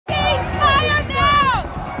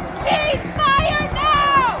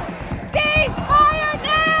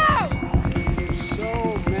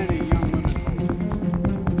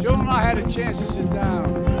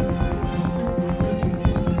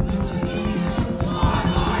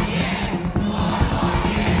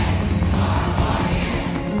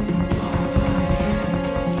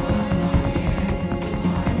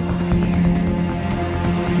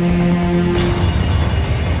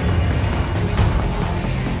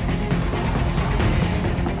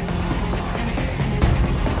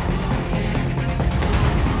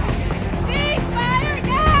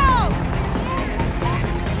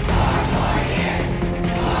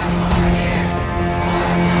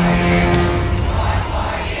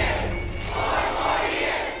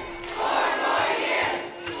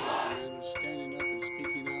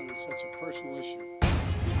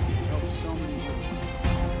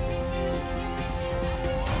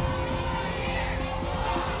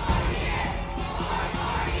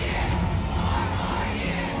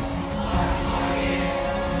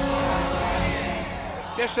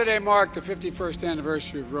Yesterday marked the 51st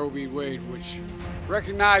anniversary of Roe v. Wade, which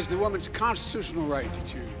recognized the woman's constitutional right to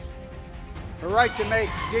choose, her right to make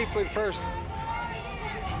deeply personal.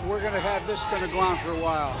 We're going to have this going to go on for a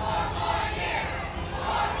while.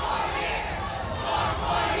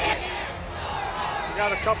 We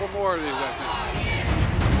got a couple more of these, I think.